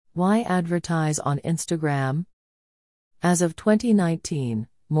Why advertise on Instagram? As of 2019,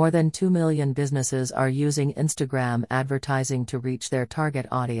 more than 2 million businesses are using Instagram advertising to reach their target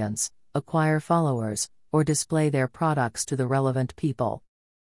audience, acquire followers, or display their products to the relevant people.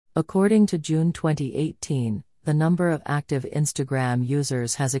 According to June 2018, the number of active Instagram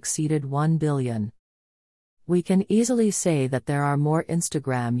users has exceeded 1 billion. We can easily say that there are more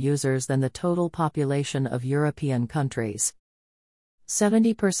Instagram users than the total population of European countries.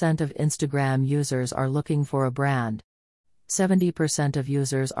 70% of Instagram users are looking for a brand. 70% of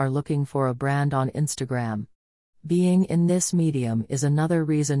users are looking for a brand on Instagram. Being in this medium is another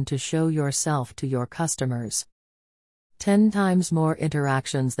reason to show yourself to your customers. 10 times more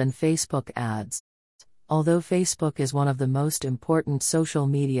interactions than Facebook ads. Although Facebook is one of the most important social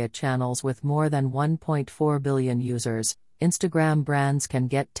media channels with more than 1.4 billion users, Instagram brands can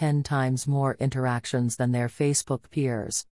get 10 times more interactions than their Facebook peers.